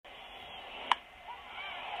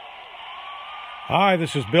Hi,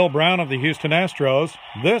 this is Bill Brown of the Houston Astros.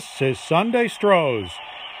 This is Sunday Stros,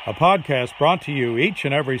 a podcast brought to you each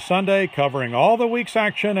and every Sunday covering all the week's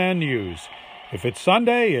action and news. If it's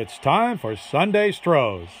Sunday, it's time for Sunday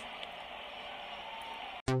Stros.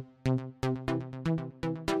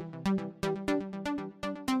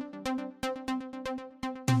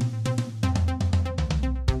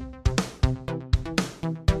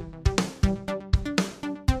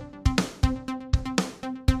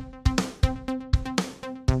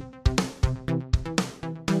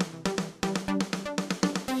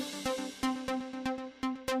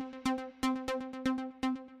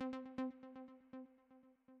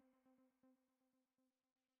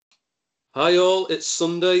 Hi all, it's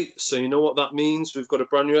Sunday, so you know what that means. We've got a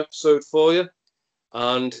brand new episode for you.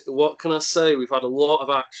 And what can I say? We've had a lot of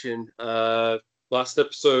action. Last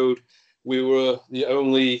episode, we were the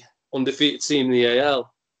only undefeated team in the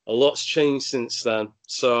AL. A lot's changed since then.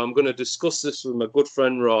 So I'm going to discuss this with my good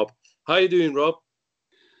friend Rob. How you doing, Rob?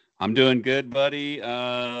 I'm doing good, buddy.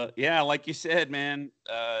 Yeah, like you said, man,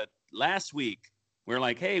 last week, we're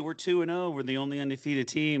like, hey, we're 2-0. We're the only undefeated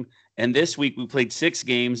team. And this week we played 6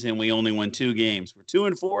 games and we only won 2 games. We're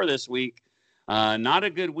 2-4 this week. Not a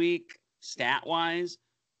good week stat-wise,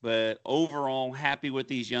 but overall happy with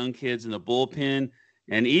these young kids in the bullpen.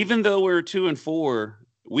 And even though we're 2-4,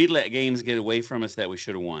 we let games get away from us that we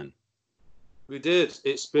should have won. We did.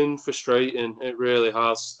 It's been frustrating. It really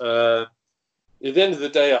has. At the end of the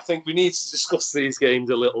day, I think we need to discuss these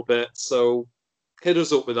games a little bit. So hit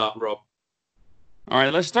us up with that, Rob. All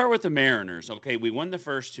right, let's start with the Mariners. Okay, we won the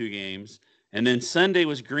first 2 games, and then Sunday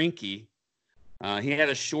was Greinke. He had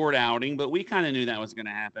a short outing, but we kind of knew that was going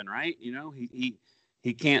to happen, right? You know,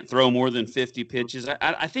 he can't throw more than 50 pitches.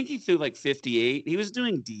 I think he threw like 58. He was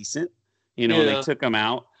doing decent. You know, They took him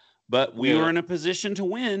out, but we were in a position to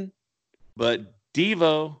win. But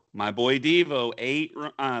Devo, my boy Devo,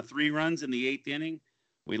 3 runs in the 8th inning.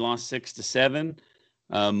 We lost 6-7.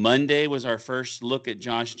 Monday was our first look at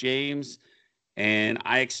Josh James. And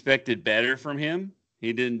I expected better from him.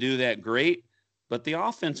 He didn't do that great, but the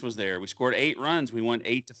offense was there. We scored 8 runs. We won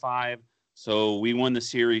 8-5. So we won the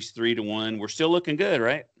series 3-1. We're still looking good,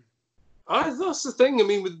 right? That's the thing. I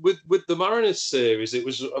mean, with the Mariners series, it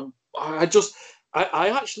was. I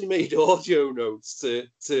actually made audio notes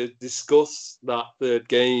to discuss that third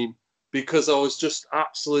game because I was just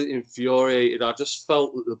absolutely infuriated. I just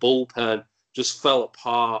felt that the bullpen just fell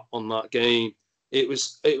apart on that game. It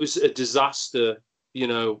was a disaster, you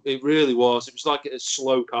know. It really was. It was like a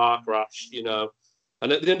slow car crash, you know.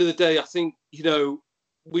 And at the end of the day, I think, you know,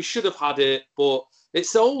 we should have had it, but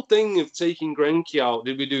it's the whole thing of taking Greinke out.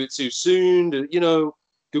 Did we do it too soon? Do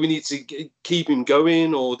we need to keep him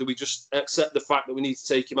going, or do we just accept the fact that we need to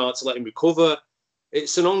take him out to let him recover?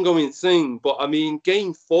 It's an ongoing thing. But I mean,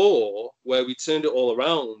 game 4, where we turned it all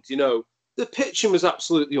around, you know, the pitching was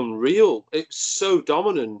absolutely unreal. It was so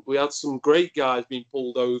dominant. We had some great guys being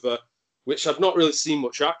pulled over, which I've not really seen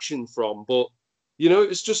much action from. But, you know, it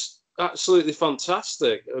was just absolutely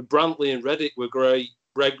fantastic. Brantley and Reddick were great.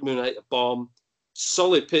 Bregman ate a bomb.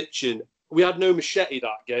 Solid pitching. We had no Machete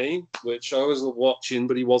that game, which I was watching,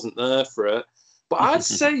 but he wasn't there for it. But I'd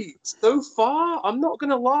say, so far, I'm not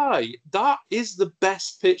going to lie, that is the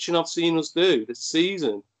best pitching I've seen us do this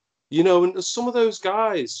season. You know, and some of those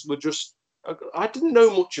guys were just... I didn't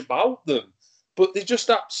know much about them, but they just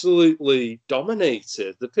absolutely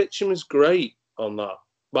dominated. The pitching was great on that.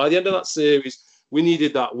 By the end of that series, we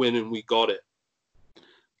needed that win and we got it.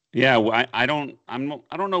 Yeah, well, I don't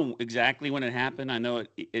know exactly when it happened. I know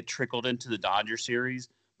it trickled into the Dodger series,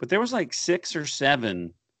 but there was like 6 or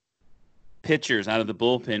 7 pitchers out of the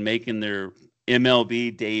bullpen making their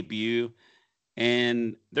MLB debut,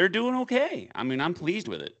 and they're doing okay. I mean, I'm pleased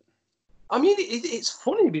with it. I mean, it's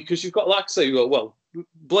funny because you've got, like I say, well,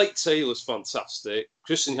 Blake Taylor's fantastic,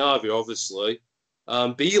 Christian Harvey, obviously,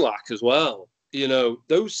 Belak as well. You know,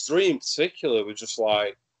 those 3 in particular were just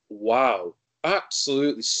like, wow,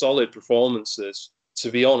 absolutely solid performances,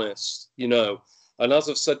 to be honest, you know. And as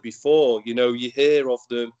I've said before, you know, you hear of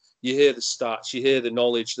them, you hear the stats, you hear the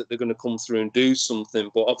knowledge that they're going to come through and do something,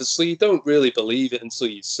 but obviously you don't really believe it until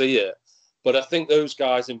you see it. But I think those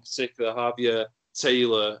guys in particular, Javier,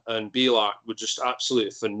 Taylor and Belak, were just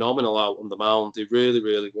absolutely phenomenal out on the mound. They really,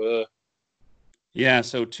 really were. Yeah,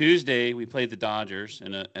 so Tuesday we played the Dodgers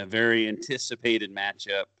in a very anticipated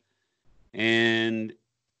matchup. And,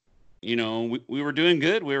 you know, we were doing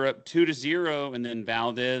good. We were up 2-0, and then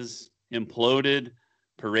Valdez imploded.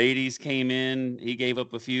 Paredes came in. He gave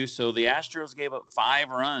up a few. So the Astros gave up 5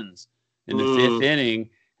 runs in the 5th inning,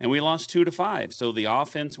 and we lost 2-5. So the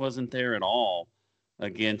offense wasn't there at all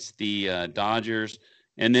against the Dodgers.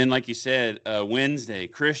 And then, like you said, Wednesday,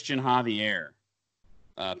 Christian Javier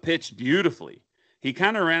pitched beautifully. He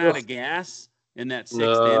kind of ran out of gas in that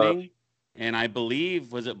sixth inning. And I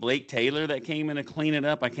believe, was it Blake Taylor that came in to clean it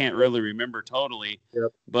up? I can't really remember totally.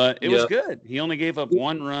 Yep. But it was good. He only gave up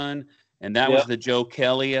 1 run, and that was the Joe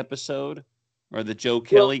Kelly episode, or the Joe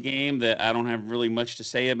Kelly game that I don't have really much to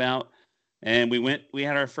say about. And we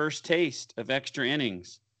had our first taste of extra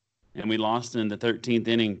innings, and we lost in the 13th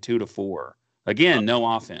inning 2-4. Again, no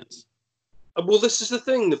offense. Well, this is the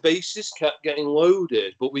thing. The bases kept getting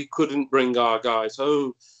loaded, but we couldn't bring our guys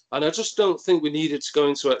home. And I just don't think we needed to go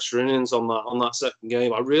into extra innings on that second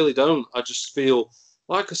game. I really don't. I just feel,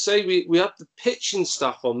 like I say, we had the pitching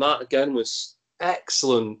staff on that again was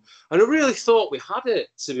excellent. And I really thought we had it,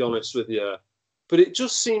 to be honest with you. But it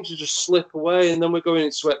just seemed to just slip away. And then we're going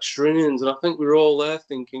into extra innings. And I think we were all there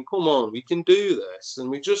thinking, come on, we can do this. And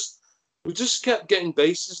we just kept getting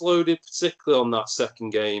bases loaded, particularly on that second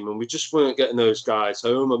game. And we just weren't getting those guys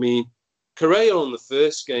home. I mean, Correa on the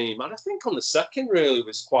first game, and I think on the second really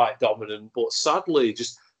was quite dominant, but sadly,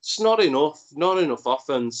 just not enough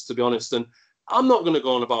offense, to be honest. And I'm not going to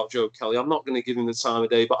go on about Joe Kelly. I'm not going to give him the time of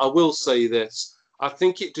day, but I will say this. I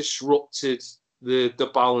think it disrupted the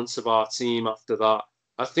balance of our team after that.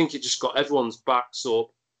 I think it just got everyone's backs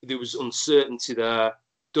up. There was uncertainty there.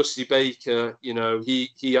 Dusty Baker,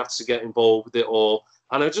 he had to get involved with it all.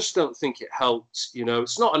 And I just don't think it helped.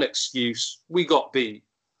 It's not an excuse. We got beat.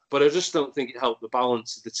 But I just don't think it helped the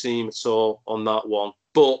balance of the team at all on that one.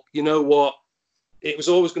 But you know what? It was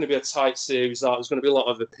always going to be a tight series. There was going to be a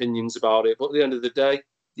lot of opinions about it. But at the end of the day,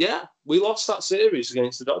 we lost that series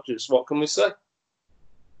against the Dodgers. What can we say?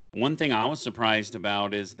 One thing I was surprised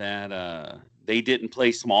about is that they didn't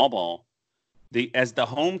play small ball. As the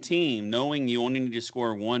home team, knowing you only need to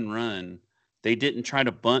score 1 run, they didn't try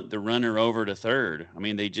to bunt the runner over to third. I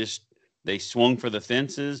mean, they swung for the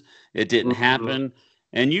fences. It didn't happen.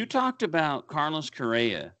 And you talked about Carlos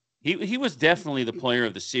Correa. He was definitely the player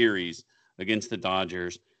of the series against the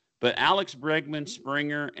Dodgers. But Alex Bregman,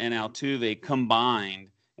 Springer, and Altuve combined,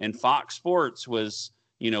 and Fox Sports was,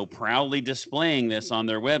 proudly displaying this on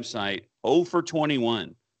their website, 0 for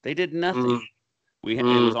 21. They did nothing. It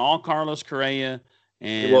was all Carlos Correa,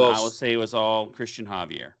 and I would say it was all Christian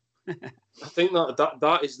Javier. I think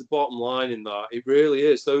that is the bottom line in that. It really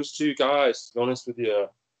is. Those two guys, to be honest with you,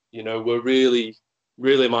 were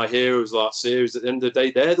really my heroes of that series. At the end of the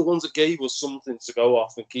day, they're the ones that gave us something to go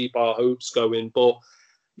off and keep our hopes going. But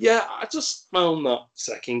I just found that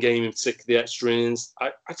second game in particular, the extra innings,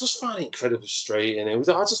 I just found it incredibly frustrating. I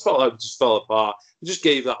just felt like it just fell apart. We just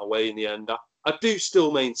gave that away in the end. I do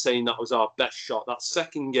still maintain that was our best shot. That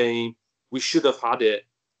second game, we should have had it.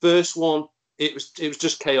 First one, it was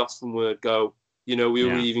just chaos from word go. We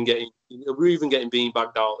were even getting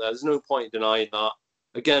beanbagged out there. There's no point in denying that.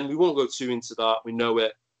 Again, we won't go too into that. We know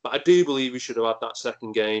it. But I do believe we should have had that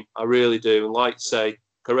second game. I really do. And like say,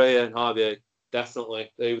 Correa and Javier,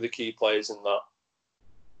 definitely, they were the key players in that.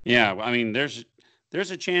 Yeah, I mean, there's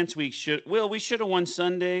a chance we should have won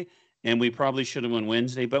Sunday, and we probably should have won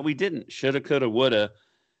Wednesday, but we didn't. Shoulda, coulda, woulda.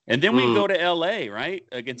 And then we go to L.A., right,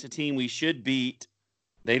 against a team we should beat.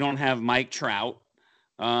 They don't have Mike Trout.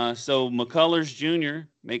 So McCullers Jr.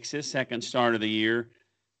 makes his second start of the year,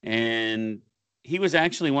 and he was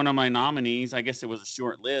actually one of my nominees. I guess it was a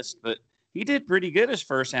short list, but he did pretty good his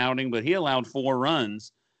first outing, but he allowed 4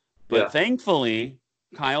 runs. But thankfully,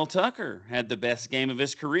 Kyle Tucker had the best game of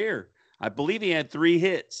his career. I believe he had 3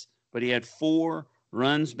 hits, but he had 4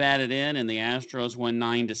 runs batted in, and the Astros won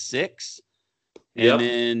 9-6. And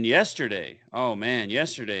then yesterday,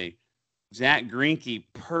 Zach Greinke,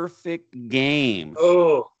 perfect game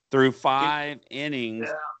through 5 innings,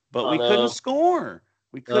 but we couldn't score.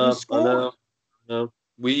 We couldn't score. No,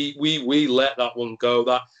 we let that one go.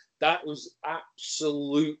 That was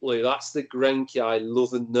absolutely, that's the Greinke I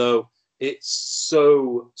love and know. It's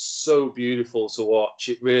so beautiful to watch.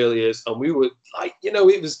 It really is. And we were like,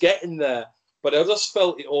 it was getting there, but I just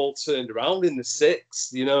felt it all turned around in the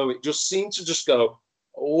 6th. It just seemed to just go,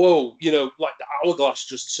 whoa, like the hourglass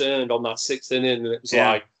just turned on that 6th inning, and it was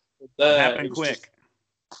like, there. It happened quick.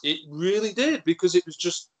 It really did, because it was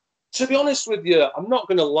just, to be honest with you, I'm not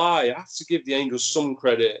going to lie. I have to give the Angels some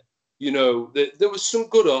credit. There was some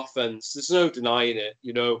good offense. There's no denying it.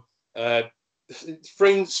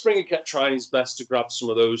 Springer kept trying his best to grab some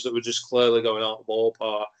of those that were just clearly going out the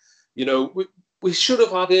ballpark. We should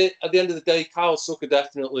have had it. At the end of the day, Kyle Tucker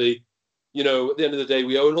definitely, at the end of the day,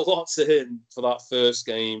 we owe a lot to him for that first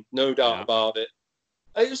game. No doubt about it.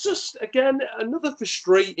 It was just, again, another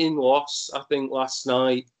frustrating loss, I think, last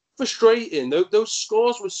night. Frustrating. Those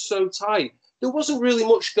scores were so tight. there wasn't really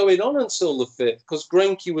much going on until the fifth because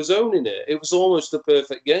Greinke was owning it. It was almost a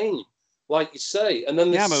perfect game, like you say. And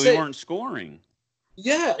then the Yeah, but sixth, we weren't scoring.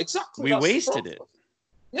 yeah, exactly. We wasted it.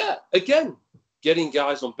 Yeah, again, getting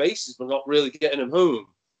guys on bases but not really getting them home.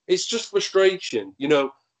 It's just frustration, you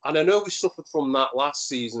know. And I know we suffered from that last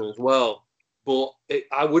season as well, but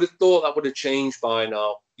I would have thought that would have changed by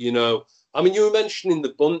now, you know. I mean, you were mentioning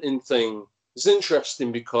the bunting thing. It's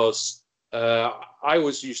interesting because I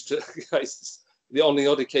was used to, on the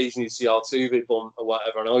odd occasion you see Altuve bunt or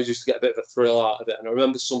whatever, and I always used to get a bit of a thrill out of it. And I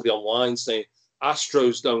remember somebody online saying,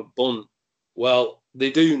 Astros don't bunt. Well, they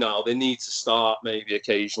do now. They need to start maybe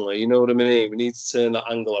occasionally. You know what I mean? We need to turn that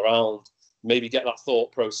angle around, maybe get that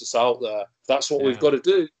thought process out there. That's what we've got to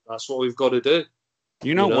do. That's what we've got to do.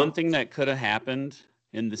 You know, one thing that could have happened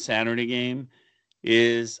in the Saturday game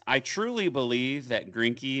is I truly believe that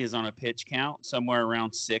Greinke is on a pitch count somewhere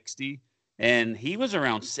around 60, and he was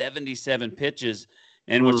around 77 pitches.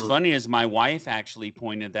 And what's funny is my wife actually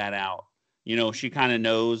pointed that out. You know, she kind of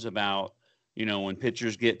knows about, you know, when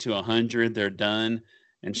pitchers get to 100, they're done.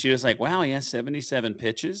 And she was like, wow, he has 77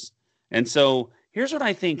 pitches. And so here's what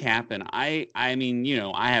I think happened. I mean, you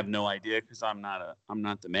know, I have no idea because I'm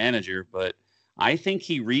not the manager, but I think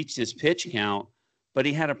he reached his pitch count, but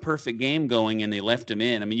he had a perfect game going and they left him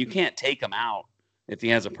in. I mean, you can't take him out if he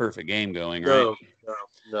has a perfect game going, right?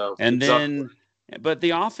 No. And exactly. but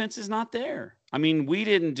the offense is not there. I mean, we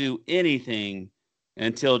didn't do anything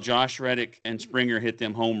until Josh Reddick and Springer hit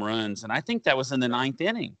them home runs. And I think that was in the ninth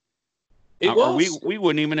inning. It was. We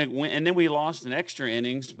wouldn't even have went, and then we lost in extra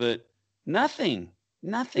innings, but nothing. The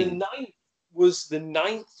ninth was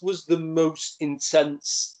the most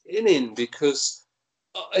intense inning because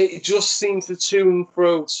it just seemed to and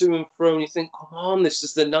fro, and you think, come on, this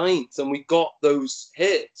is the ninth, and we got those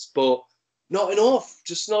hits, but not enough,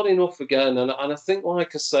 just not enough again. And I think,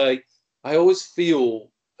 like I say, I always feel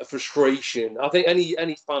a frustration. I think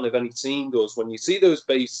any fan of any team does when you see those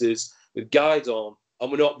bases with guys on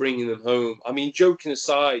and we're not bringing them home. I mean, joking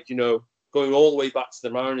aside, you know, going all the way back to the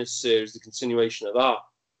Mariners series, the continuation of that,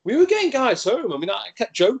 we were getting guys home. I mean, I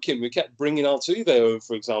kept joking. We kept bringing Altuve home,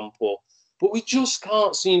 for example. But we just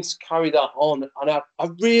can't seem to carry that on. And I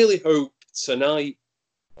really hope tonight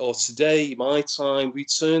or today, my time, we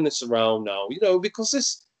turn this around now, you know, because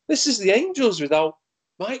this is the Angels without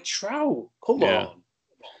Mike Trout. Come on.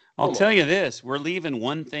 I'll tell you this. We're leaving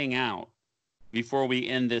one thing out before we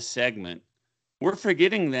end this segment. We're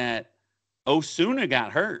forgetting that Osuna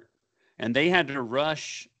got hurt, and they had to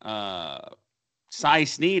rush Cy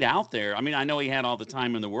Snead out there. I mean, I know he had all the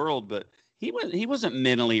time in the world, but he wasn't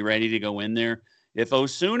mentally ready to go in there. If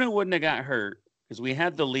Osuna wouldn't have got hurt, because we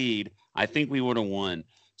had the lead, I think we would have won.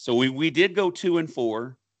 So we did go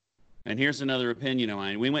 2-4, and here's another opinion of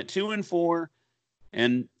mine. We went 2-4,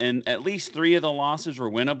 and at least 3 of the losses were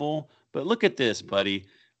winnable. But look at this, buddy.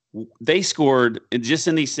 They scored just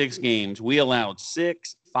in these 6 games. We allowed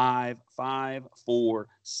 6, 5, 5, 4,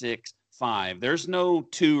 6, 5. There's no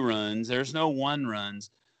 2 runs. There's no 1 runs.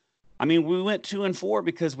 I mean, we went 2-4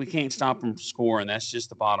 because we can't stop them from scoring. That's just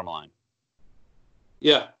the bottom line.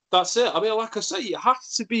 Yeah, that's it. I mean, like I say, you have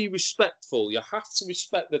to be respectful. You have to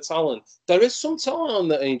respect the talent. There is some talent on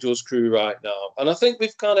the Angels crew right now. And I think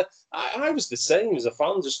we've kind of, I was the same as a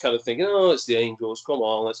fan, just kind of thinking, oh, it's the Angels. Come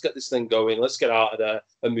on, let's get this thing going. Let's get out of there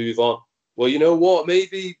and move on. Well, you know what?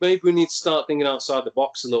 Maybe we need to start thinking outside the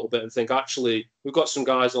box a little bit and think, actually, we've got some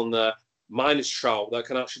guys on there, minus Trout, that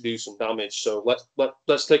can actually do some damage. So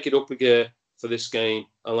let's take it up a gear for this game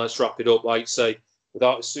and let's wrap it up. Like say,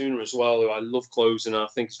 without Osuna as well, who I love closing, I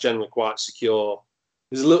think is generally quite secure.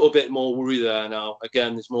 There's a little bit more worry there now.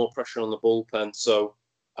 Again, there's more pressure on the bullpen. So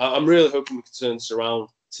I'm really hoping we can turn this around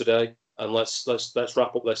today and let's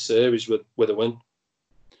wrap up this series with a win.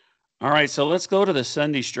 All right, so let's go to the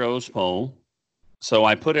Sunday Stros poll. So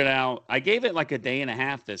I put it out. I gave it like a day and a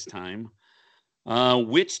half this time.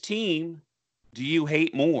 Which team do you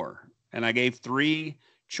hate more? And I gave 3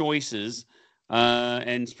 choices.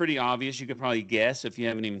 And it's pretty obvious. You could probably guess if you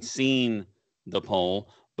haven't even seen the poll.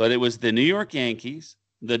 But it was the New York Yankees,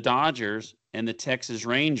 the Dodgers, and the Texas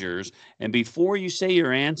Rangers. And before you say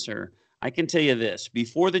your answer, I can tell you this.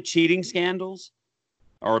 Before the cheating scandals,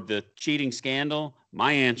 or the cheating scandal,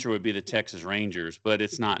 my answer would be the Texas Rangers, but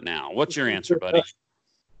it's not now. What's your answer, buddy?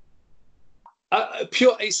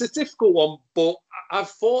 It's a difficult one, but I've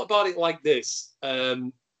thought about it like this.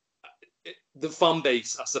 The fan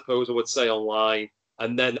base, I suppose I would say, online,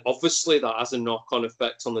 and then obviously that has a knock-on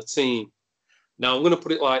effect on the team. Now, I'm going to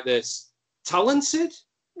put it like this. Talented?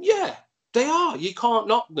 Yeah, they are. You can't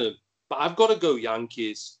knock them. But I've got to go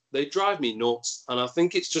Yankees. They drive me nuts, and I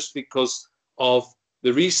think it's just because of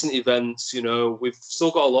the recent events, you know, we've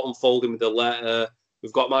still got a lot unfolding with the letter.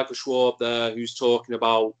 We've got Michael Schwab there who's talking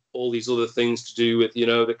about all these other things to do with, you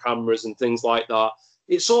know, the cameras and things like that.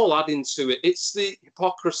 It's all adding to it. It's the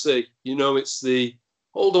hypocrisy, you know, it's the,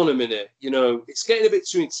 hold on a minute, you know, it's getting a bit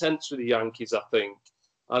too intense with the Yankees, I think.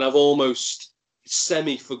 And I've almost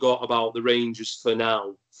semi-forgot about the Rangers for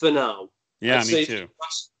now. For now. Yeah, I'd me too.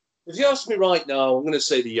 If you ask me right now, I'm going to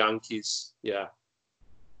say the Yankees. Yeah.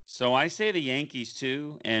 So I say the Yankees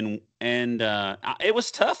too, and it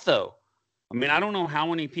was tough though. I mean, I don't know how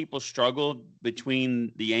many people struggled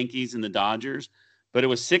between the Yankees and the Dodgers, but it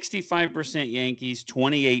was 65% Yankees,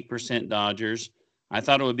 28% Dodgers. I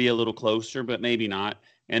thought it would be a little closer, but maybe not.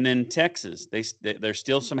 And then Texas, there's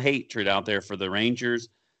still some hatred out there for the Rangers.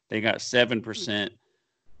 They got 7%.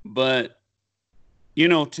 But, you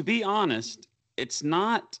know, to be honest, it's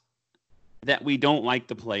not that we don't like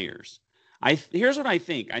the players. Here's what I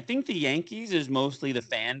think. I think the Yankees is mostly the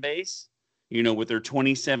fan base, you know, with their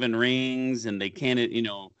 27 rings, and they can't, you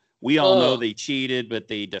know, we all know they cheated, but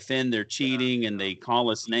they defend their cheating and they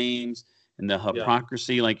call us names and the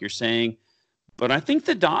hypocrisy, like you're saying. But I think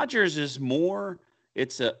the Dodgers is more,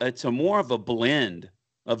 it's a more of a blend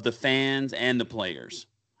of the fans and the players.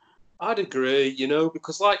 I'd agree, you know,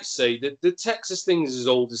 because like you say, the Texas thing is as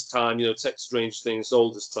old as time, you know, Texas Rangers thing is as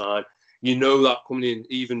old as time. You know that coming in,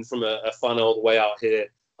 even from a fan all the way out here.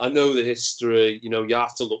 I know the history, you know, you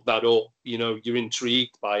have to look that up. You know, you're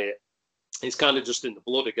intrigued by it. It's kind of just in the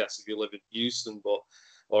blood, I guess, if you live in Houston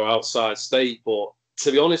or outside state. But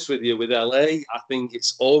to be honest with you, with LA, I think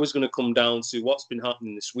it's always going to come down to what's been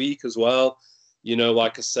happening this week as well. You know,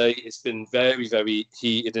 like I say, it's been very, very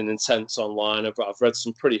heated and intense online. I've read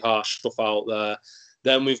some pretty harsh stuff out there.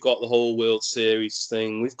 Then we've got the whole World Series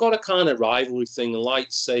thing. We've got a kind of rivalry thing. And like I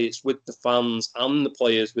say, it's with the fans and the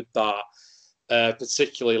players with that.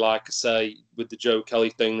 Particularly, like I say, with the Joe Kelly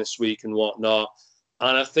thing this week and whatnot.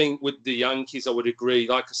 And I think with the Yankees, I would agree.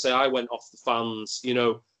 Like I say, I went off the fans. You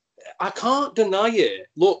know, I can't deny it.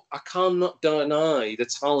 Look, I cannot deny the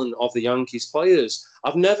talent of the Yankees players.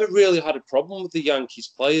 I've never really had a problem with the Yankees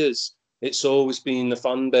players. It's always been the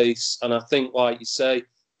fan base. And I think, like you say,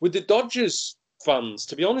 with the Dodgers fans,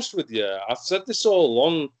 to be honest with you, I've said this all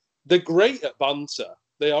along, they're great at banter.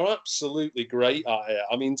 They are absolutely great at it.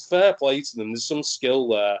 I mean, fair play to them. There's some skill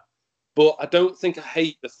there. But I don't think I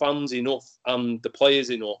hate the fans enough and the players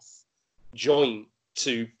enough joint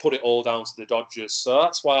to put it all down to the Dodgers. So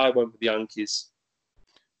that's why I went with the Yankees.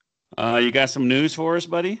 You got some news for us,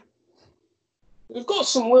 buddy? We've got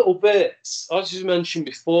some little bits. As you mentioned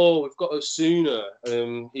before, we've got Osuna.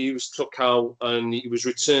 He was took out and he was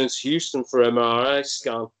returned to Houston for MRI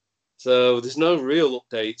scan. So there's no real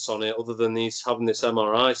updates on it other than he's having this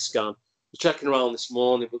MRI scan. We're checking around this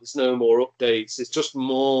morning, but there's no more updates. It's just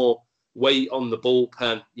more weight on the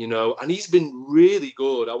bullpen, you know. And he's been really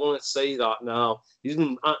good. I want to say that now. He's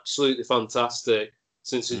been absolutely fantastic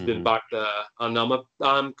since he's been back there. And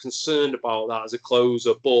I'm concerned about that as a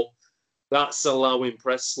closer, but that's allowing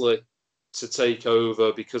Presley to take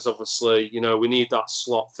over because obviously, you know, we need that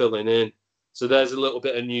slot filling in. So there's a little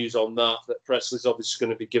bit of news on that Presley's obviously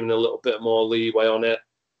going to be given a little bit more leeway on it.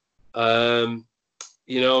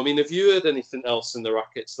 You know, I mean, have you heard anything else in the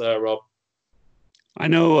Rackets there, Rob? I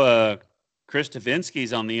know Chris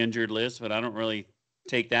Davinsky's on the injured list, but I don't really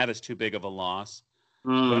take that as too big of a loss.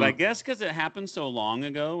 But I guess because it happened so long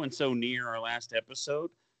ago and so near our last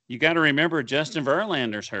episode, you got to remember Justin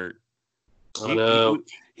Verlander's hurt. I know.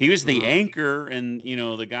 He was the anchor and, you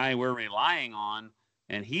know, the guy we're relying on,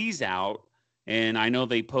 and he's out. And I know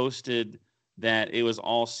they posted that it was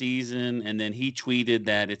all season, and then he tweeted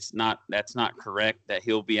that that's not correct, that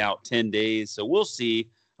he'll be out 10 days. So we'll see.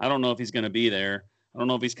 I don't know if he's going to be there. I don't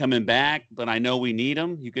know if he's coming back, but I know we need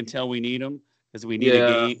him. You can tell we need him because we need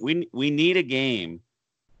a game. We need a game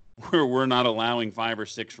where we're not allowing 5 or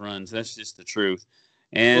 6 runs. That's just the truth.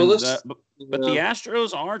 And but the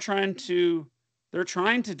Astros are trying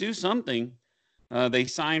to do something. They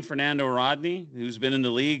signed Fernando Rodney, who's been in the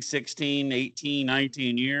league 16, 18,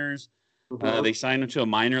 19 years. They signed him to a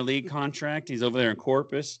minor league contract. He's over there in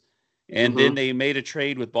Corpus. And then they made a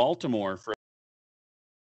trade with Baltimore for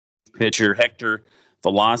pitcher Hector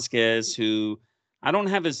Velasquez, who I don't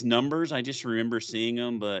have his numbers. I just remember seeing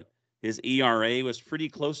him, but his ERA was pretty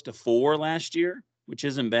close to 4 last year, which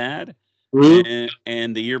isn't bad.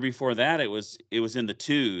 And the year before that, it was in the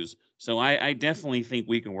 2s. So I definitely think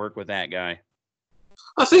we can work with that guy.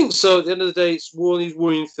 I think so. At the end of the day, it's one of these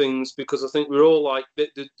worrying things because I think we're all like,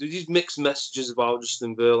 these mixed messages about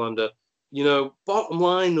Justin Verlander. You know, bottom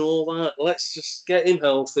line, all that. Let's just get him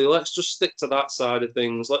healthy. Let's just stick to that side of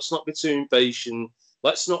things. Let's not be too impatient.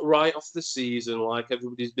 let's not write off the season like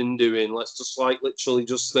everybody's been doing. Let's just literally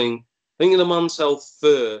just think of the man's health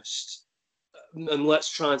first, and let's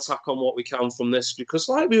try and tack on what we can from this. Because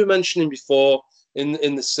like we were mentioning before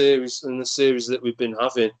in the series that we've been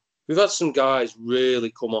having, we've had some guys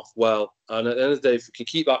really come off well. And at the end of the day, if we can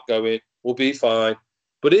keep that going, we'll be fine.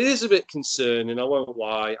 But it is a bit concerning, I won't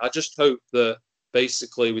lie. I just hope that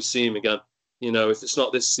basically we see him again. If it's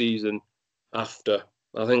not this season, after.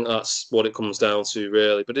 I think that's what it comes down to,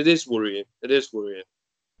 really. But it is worrying. It is worrying.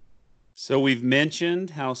 So we've mentioned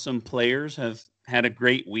how some players have had a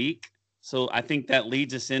great week. So I think that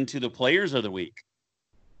leads us into the players of the week.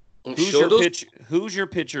 Who's your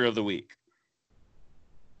pitcher of the week?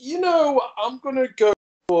 I'm going to go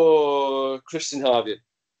for Christian Javier.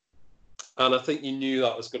 And I think you knew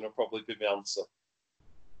that was going to probably be my answer.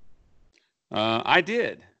 I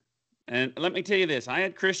did. And let me tell you this. I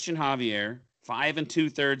had Christian Javier, 5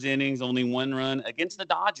 2/3 innings, only 1 run against the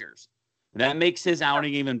Dodgers. That makes his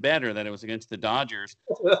outing even better that it was against the Dodgers.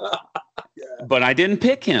 Yeah. But I didn't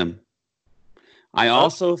pick him. I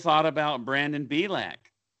also thought about Brandon Bielak.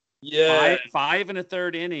 Yeah. 5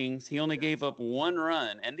 1/3 innings. He only gave up 1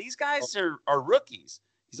 run. And these guys are rookies.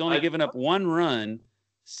 He's only given up 1 run,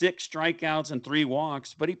 6 strikeouts, and 3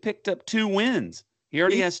 walks, but he picked up 2 wins. He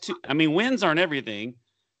already has 2. I mean, wins aren't everything,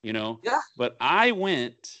 Yeah. But I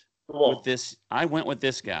went with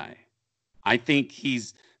this guy. I think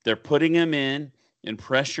they're putting him in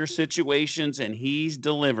pressure situations, and he's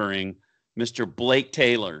delivering. Mr. Blake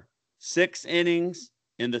Taylor, 6 innings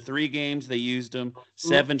in the 3 games they used him,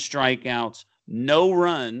 7 strikeouts, no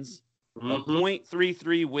runs, a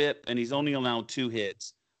 .33 whip, and he's only allowed 2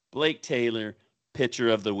 hits. Blake Taylor, pitcher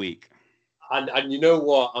of the week. And you know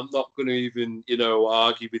what? I'm not going to even,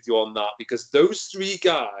 argue with you on that, because those 3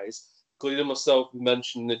 guys, including myself, we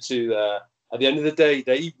mentioned the 2 there, at the end of the day,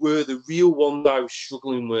 they were the real ones I was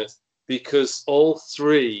struggling with, because all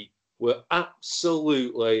 3 were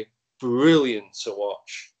absolutely brilliant to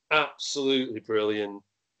watch. Absolutely brilliant.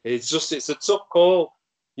 It's a tough call.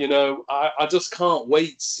 I just can't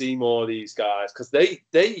wait to see more of these guys, because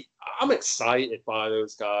I'm excited by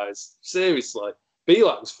those guys. Seriously.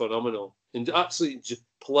 Bielak was phenomenal. And absolutely just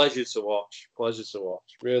pleasure to watch.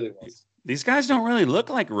 Really was. These guys don't really look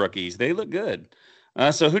like rookies. They look good.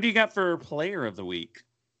 So who do you got for player of the week?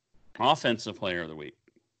 Offensive player of the week.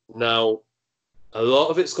 Now, a lot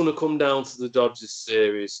of it's going to come down to the Dodgers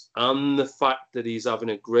series and the fact that he's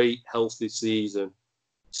having a great, healthy season.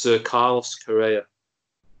 Sir Carlos Correa.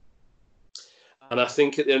 And I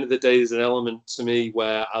think at the end of the day, there's an element to me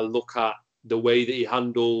where I look at the way that he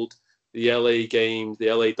handled the LA games,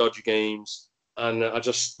 the LA Dodger games, and I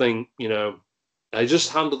just think, I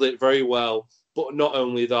just handled it very well. But not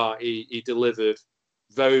only that, he delivered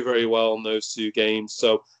very, very well in those 2 games.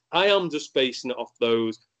 So I am just basing it off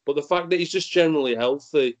those. But the fact that he's just generally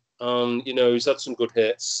healthy, he's had some good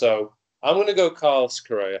hits. So I'm going to go Carlos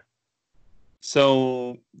Correa.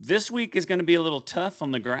 So this week is going to be a little tough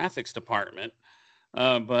on the graphics department.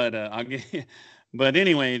 But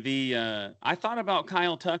anyway, I thought about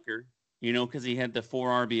Kyle Tucker, because he had the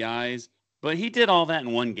 4 RBIs, but he did all that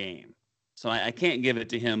in 1 game. So I can't give it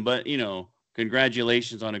to him, but,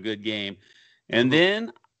 congratulations on a good game. And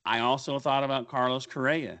then I also thought about Carlos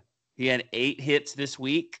Correa. He had 8 hits this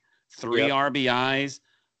week, 3 RBIs,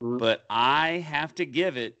 but I have to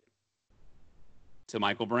give it to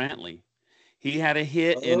Michael Brantley. He had a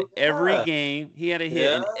hit in every game. He had a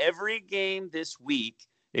hit in every game this week,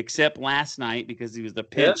 except last night because he was the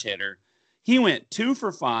pinch hitter. He went 2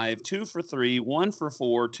 for 5, 2 for 3, 1 for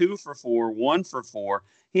 4, 2 for 4, 1 for 4.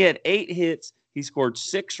 He had 8 hits. He scored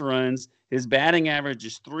 6 runs. His batting average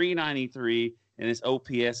is .393, and his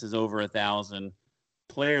OPS is over 1,000.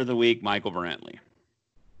 Player of the week, Michael Brantley.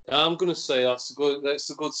 I'm going to say that's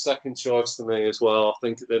a good second choice to me as well. I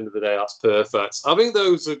think at the end of the day, that's perfect. I think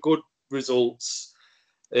those are good results.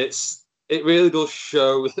 It really does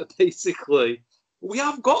show that basically we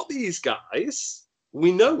have got these guys.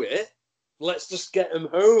 We know it. Let's just get them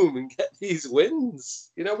home and get these wins.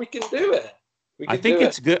 We can do it. I think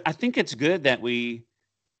it's good. I think it's good that we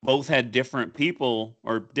both had different people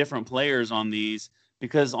or different players on these,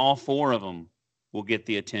 because all 4 of them will get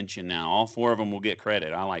the attention now. All 4 of them will get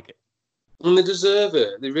credit. I like it. And they deserve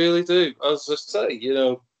it. They really do. As I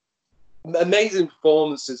say, amazing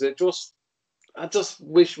performances. I just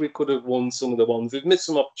wish we could have won some of the ones. We've missed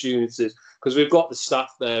some opportunities because we've got the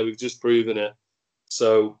staff there. We've just proven it.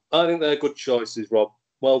 So I think they're good choices, Rob.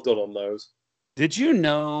 Well done on those. Did you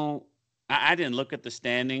know, I didn't look at the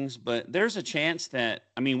standings, but there's a chance that,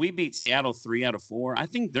 we beat Seattle 3 out of 4. I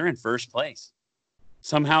think they're in first place.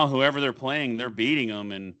 Somehow, whoever they're playing, they're beating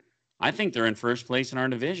them. And I think they're in first place in our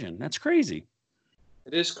division. That's crazy.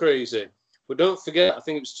 It is crazy. But don't forget, I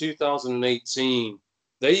think it was 2018.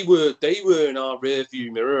 They were in our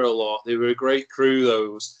rearview mirror a lot. They were a great crew,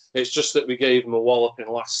 those. It's just that we gave them a walloping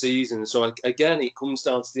last season. So again, it comes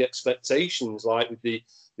down to the expectations, like with the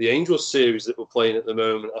Angels series that we're playing at the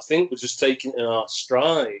moment. I think we're just taking it in our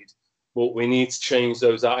stride, but we need to change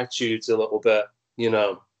those attitudes a little bit,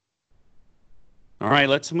 All right,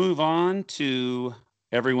 let's move on to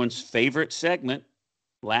everyone's favorite segment.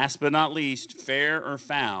 Last but not least, fair or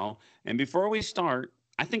foul. And before we start,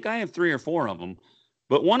 I think I have 3 or 4 of them.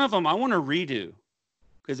 But one of them I want to redo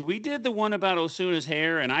because we did the one about Osuna's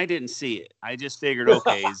hair and I didn't see it. I just figured,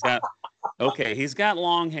 he's got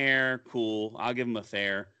long hair. Cool. I'll give him a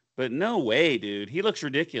fair. But no way, dude. He looks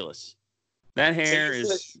ridiculous. That hair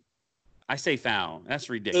is, I say foul. That's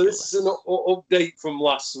ridiculous. So this is an update from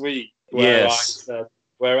last week where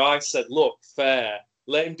I said, look, fair.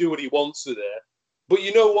 Let him do what he wants with it. But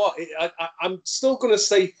you know what? I'm still going to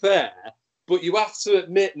say fair. But you have to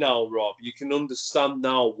admit now, Rob, you can understand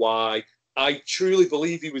now why I truly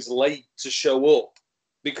believe he was late to show up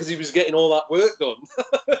because he was getting all that work done.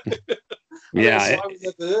 Yeah. That's why we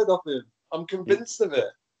never heard of him. I'm convinced of it.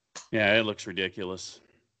 Yeah, it looks ridiculous.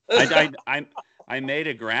 I made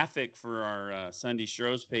a graphic for our Sunday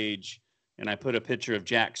Stros page, and I put a picture of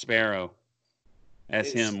Jack Sparrow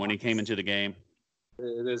as him when he came into the game.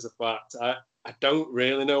 It is a fact. I don't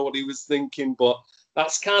really know what he was thinking, but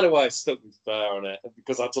that's kind of why I stuck with fair on it,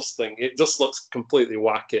 because I just think it just looks completely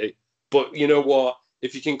wacky. But you know what?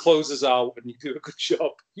 If you can close us out and you do a good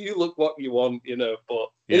job, you look what you want, But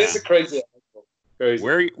it is a crazy.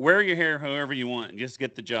 Wear your hair however you want and just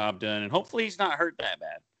get the job done. And hopefully he's not hurt that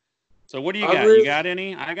bad. So what do you got? You got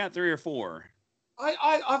any? I got 3 or 4.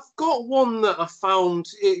 I've got one that I found.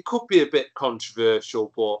 It could be a bit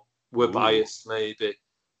controversial, but we're biased maybe.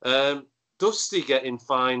 Dusty getting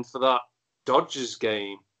fined for that Dodgers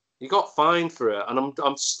game. He got fined for it, and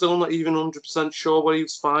I'm still not even 100% sure what he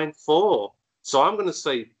was fined for. So I'm going to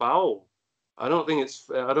say foul. I don't think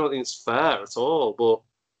it's fair at all, but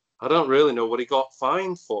I don't really know what he got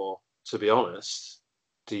fined for, to be honest.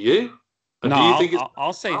 Do you? And no, do you think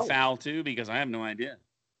I'll say foul too because I have no idea.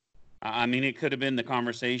 I mean, it could have been the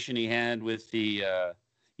conversation he had with the.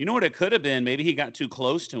 You know what it could have been? Maybe he got too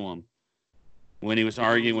close to him when he was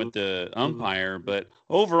arguing with the umpire. But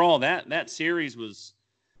overall, that series was,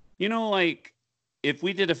 like if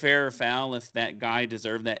we did a fair or foul, if that guy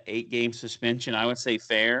deserved that 8-game suspension, I would say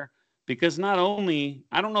fair. Because not only,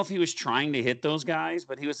 I don't know if he was trying to hit those guys,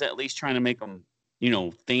 but he was at least trying to make them,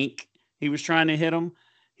 think he was trying to hit them.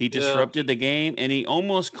 He disrupted the game, and he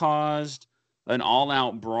almost caused an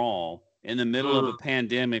all-out brawl in the middle of a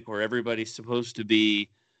pandemic where everybody's supposed to be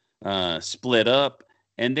split up.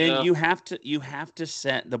 And then you have to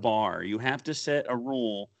set the bar. You have to set a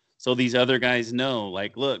rule so these other guys know,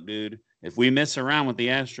 like, look, dude, if we mess around with the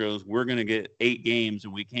Astros, we're going to get 8 games,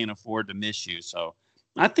 and we can't afford to miss you. So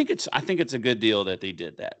I think it's a good deal that they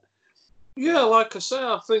did that. Yeah, like I say,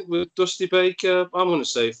 I think with Dusty Baker, I'm going to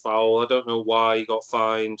say foul. I don't know why he got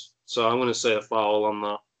fined, so I'm going to say a foul on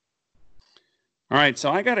that. All right,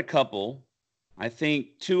 so I got a couple. I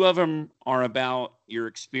think 2 of them are about your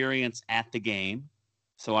experience at the game.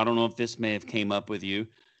 So I don't know if this may have came up with you.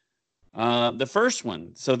 The first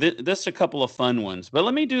one. So this is a couple of fun ones, but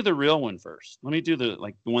let me do the real one first. Let me do the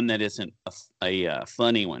one that isn't a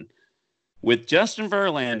funny one. With Justin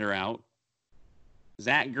Verlander out,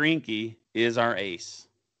 Zach Greinke is our ace.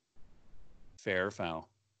 Fair or foul?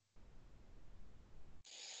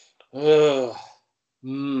 That's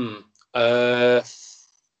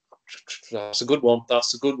a good one.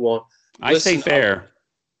 I say fair.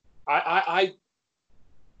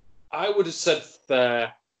 I would have said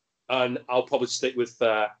fair, and I'll probably stick with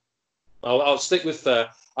fair. I'll stick with fair.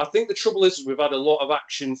 I think the trouble is we've had a lot of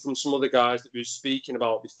action from some other guys that we were speaking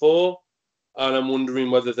about before, and I'm wondering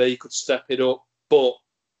whether they could step it up, but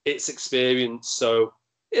it's experience. So,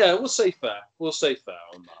 yeah, we'll say fair. We'll say fair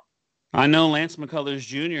on that. I know Lance McCullers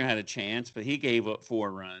Jr. had a chance, but he gave up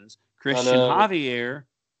 4 runs. Christian Javier,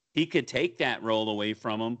 he could take that role away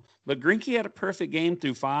from him, but Greinke had a perfect game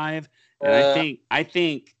through 5, and I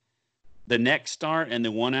think the next start and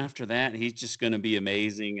the one after that, he's just going to be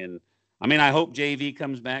amazing. And I mean, I hope JV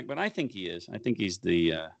comes back, but I think he is. I think he's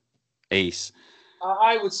the ace.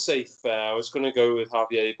 I would say fair. I was going to go with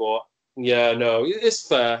Javier, but yeah, no, it's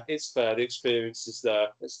fair. It's fair. The experience is there.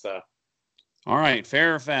 It's fair. All right,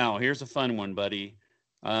 fair or foul. Here's a fun one, buddy.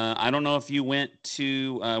 I don't know if you went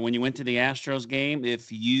to when you went to the Astros game,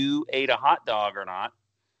 if you ate a hot dog or not.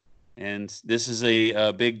 And this is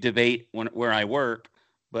a big debate where I work.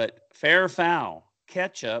 But fair or foul,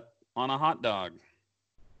 ketchup on a hot dog?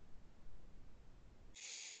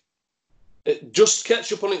 Just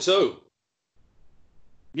ketchup on its own.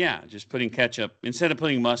 Yeah, just putting ketchup instead of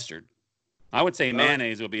putting mustard. I would say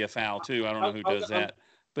mayonnaise would be a foul too. I don't know who does that,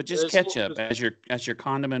 but just ketchup as your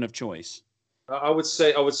condiment of choice. I would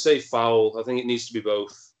say foul. I think it needs to be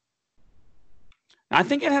both. I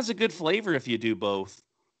think it has a good flavor if you do both,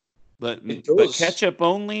 but ketchup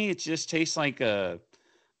only, it just tastes like a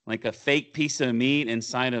fake piece of meat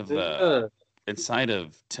inside of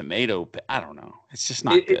tomato. I don't know. It's just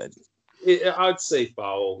not good. I'd say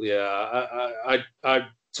foul. Yeah, I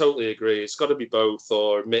totally agree. It's got to be both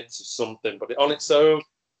or a mix of something, but on its own,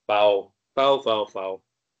 foul.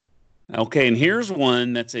 Okay, and here's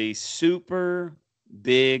one that's a super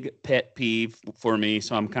big pet peeve for me,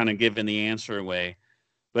 so I'm kind of giving the answer away.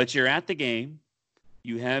 But you're at the game,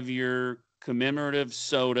 you have your commemorative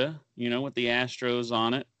soda, with the Astros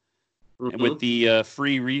on it, and with the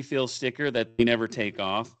free refill sticker that they never take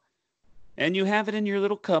off, and you have it in your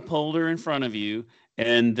little cup holder in front of you,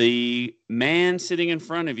 and the man sitting in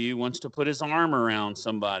front of you wants to put his arm around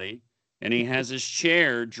somebody, and he has his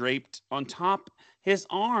chair draped on top, his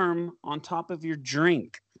arm on top of your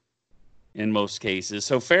drink in most cases.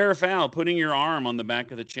 So fair or foul, putting your arm on the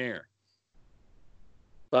back of the chair?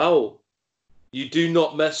 Foul. You do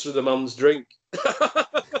not mess with a man's drink.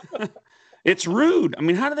 It's rude. I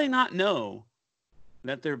mean, how do they not know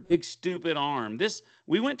that their big stupid arm?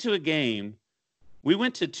 We went to a game. We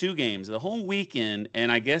went to 2 games the whole weekend,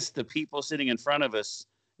 and I guess the people sitting in front of us,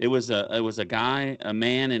 it was a guy, a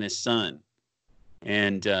man, and his son.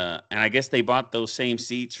 And I guess they bought those same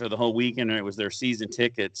seats for the whole weekend, and it was their season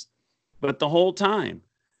tickets. But the whole time,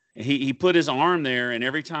 he put his arm there, and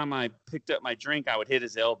every time I picked up my drink, I would hit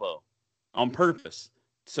his elbow on purpose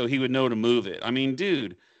so he would know to move it. I mean,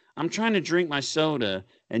 dude, I'm trying to drink my soda,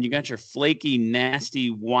 and you got your flaky, nasty,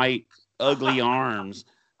 white, ugly arms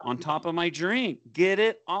on top of my drink. Get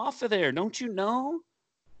it off of there. Don't you know?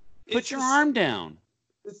 Put your arm down.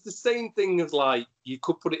 It's the same thing as like you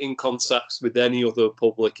could put it in context with any other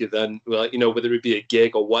public event, like, whether it be a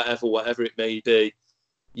gig or whatever it may be.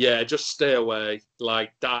 Yeah, just stay away.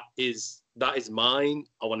 Like that is mine.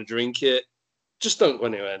 I want to drink it. Just don't go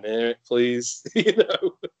anywhere near it, please.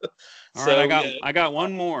 All right, I got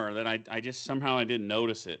one more that I just somehow I didn't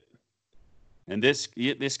notice it, and this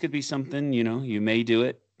could be something you may do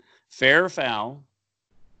it. Fair or foul?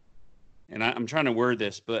 And I'm trying to word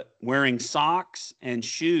this, but wearing socks and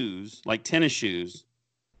shoes, like tennis shoes,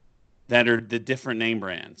 that are the different name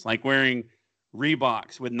brands, like wearing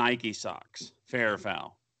Reeboks with Nike socks. Fair or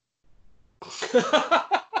foul?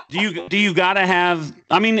 Do you gotta have?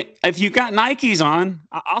 I mean, if you got Nikes on,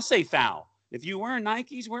 I'll say foul. If you wear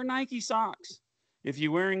Nikes, wear Nike socks. If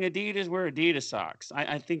you're wearing Adidas, wear Adidas socks.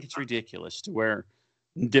 I think it's ridiculous to wear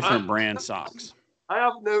different brand socks. I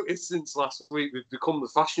have noticed since last week we've become the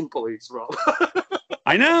fashion police, Rob.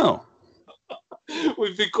 I know.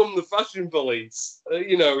 We've become the fashion police.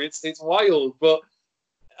 It's wild, but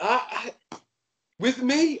with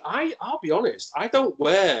me, I'll be honest, I don't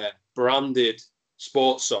wear branded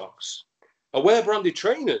sports socks. I wear branded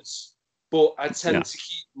trainers, but I tend to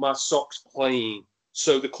keep my socks plain,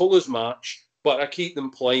 so the colours match, but I keep them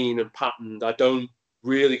plain and patterned. I don't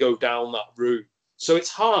really go down that route. So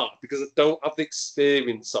it's hard because I don't have the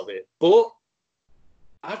experience of it. But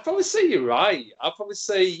I'd probably say you're right. I'd probably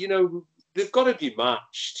say, they've got to be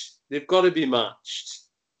matched. They've got to be matched.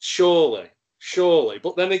 Surely.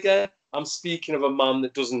 But then again, I'm speaking of a man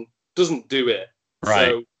that doesn't do it. Right.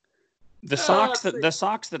 So, the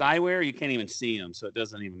socks that I wear, you can't even see them, so it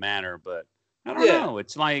doesn't even matter. But I don't know.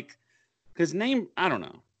 It's like, because I don't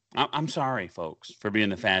know. I'm sorry, folks, for being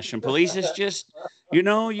the fashion police. It's just,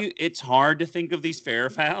 it's hard to think of these fair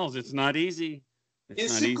fouls. It's not easy.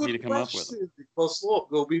 It's not easy to come up with them. Because look,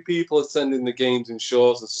 there'll be people attending the games in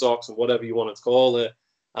shorts and socks and whatever you want to call it.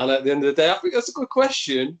 And at the end of the day, I think that's a good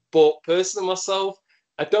question. But personally, myself,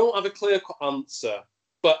 I don't have a clear-cut answer.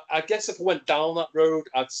 But I guess if I went down that road,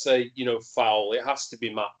 I'd say, foul. It has to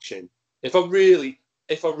be matching. If I really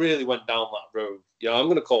went down that road, I'm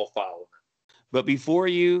going to call foul. But before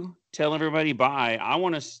you tell everybody bye, I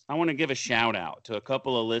want to give a shout out to a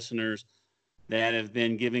couple of listeners that have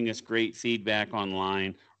been giving us great feedback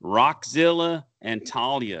online. Rockzilla and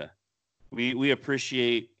Talia. We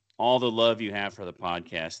appreciate all the love you have for the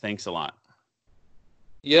podcast. Thanks a lot.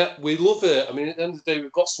 Yeah, we love it. I mean, at the end of the day,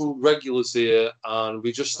 we've got some regulars here, and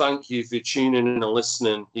we just thank you for tuning in and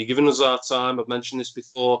listening. You're giving us our time. I've mentioned this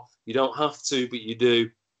before. You don't have to, but you do.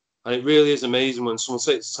 And it really is amazing when someone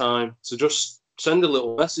takes time to just send a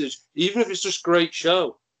little message, even if it's just great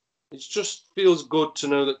show. It just feels good to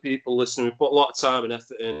know that people listen. We put a lot of time and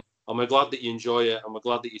effort in, I'm glad that you enjoy it. I'm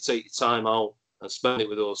glad that you take your time out and spend it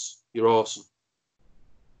with us. You're awesome.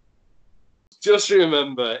 Just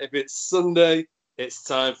remember, if it's Sunday, it's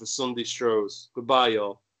time for Sunday Stros. Goodbye,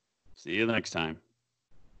 y'all. See you next time.